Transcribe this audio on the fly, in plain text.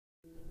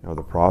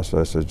The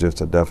process is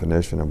just a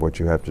definition of what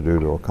you have to do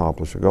to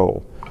accomplish a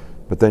goal.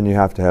 But then you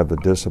have to have the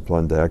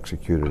discipline to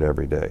execute it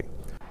every day.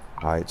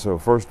 All right, so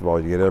first of all,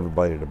 you get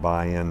everybody to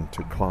buy in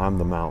to climb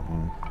the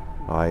mountain,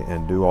 all right,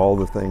 and do all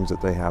the things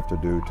that they have to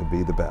do to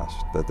be the best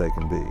that they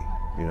can be.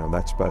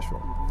 That's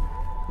special.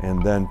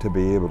 And then to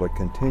be able to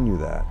continue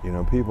that.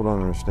 People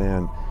don't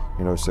understand,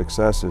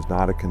 success is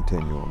not a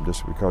continuum.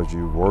 Just because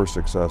you were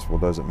successful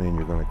doesn't mean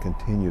you're going to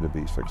continue to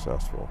be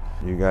successful.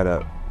 You got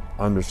to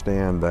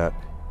understand that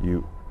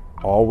you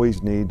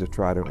always need to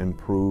try to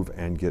improve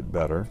and get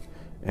better,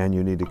 and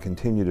you need to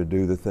continue to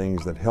do the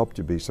things that helped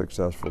you be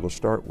successful to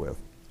start with.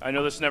 I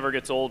know this never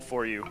gets old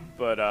for you,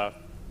 but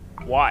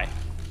why?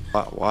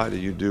 Why do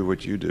you do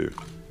what you do?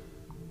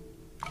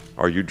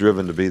 Are you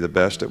driven to be the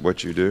best at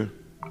what you do?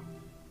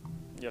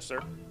 Yes,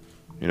 sir.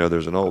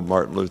 There's an old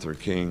Martin Luther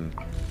King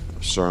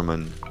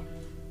sermon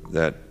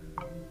that,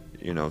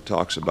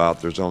 talks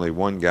about there's only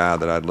one guy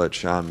that I'd let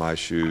shine my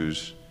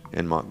shoes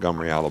in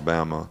Montgomery,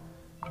 Alabama,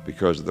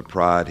 because of the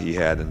pride he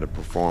had in the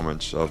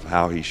performance of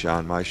how he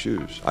shined my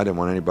shoes. I didn't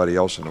want anybody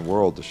else in the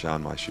world to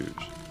shine my shoes.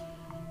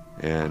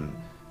 And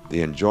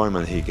the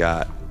enjoyment he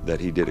got that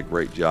he did a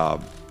great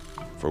job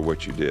for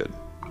what you did.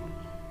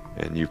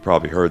 And you've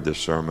probably heard this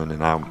sermon,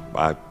 and I'm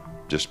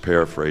just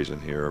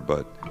paraphrasing here,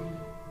 but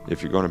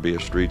if you're going to be a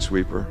street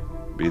sweeper,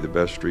 be the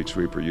best street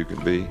sweeper you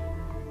can be.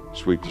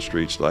 Sweep the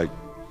streets like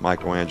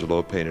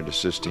Michelangelo painted a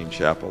Sistine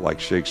Chapel, like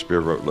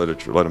Shakespeare wrote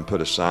literature. Let him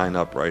put a sign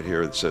up right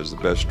here that says the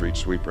best street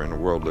sweeper in the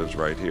world lives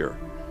right here.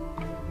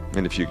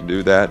 And if you can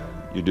do that,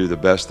 you do the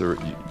best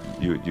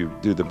you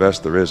do the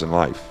best there is in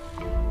life,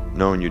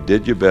 knowing you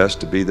did your best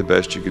to be the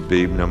best you could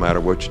be no matter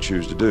what you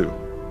choose to do.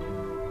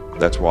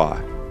 That's why.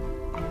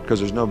 Because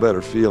there's no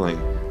better feeling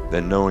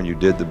than knowing you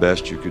did the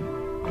best you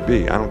could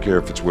be. I don't care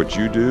if it's what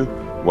you do,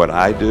 what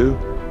I do,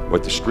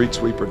 what the street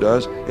sweeper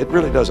does. It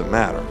really doesn't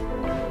matter.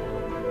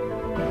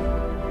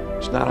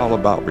 It's not all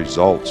about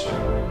results.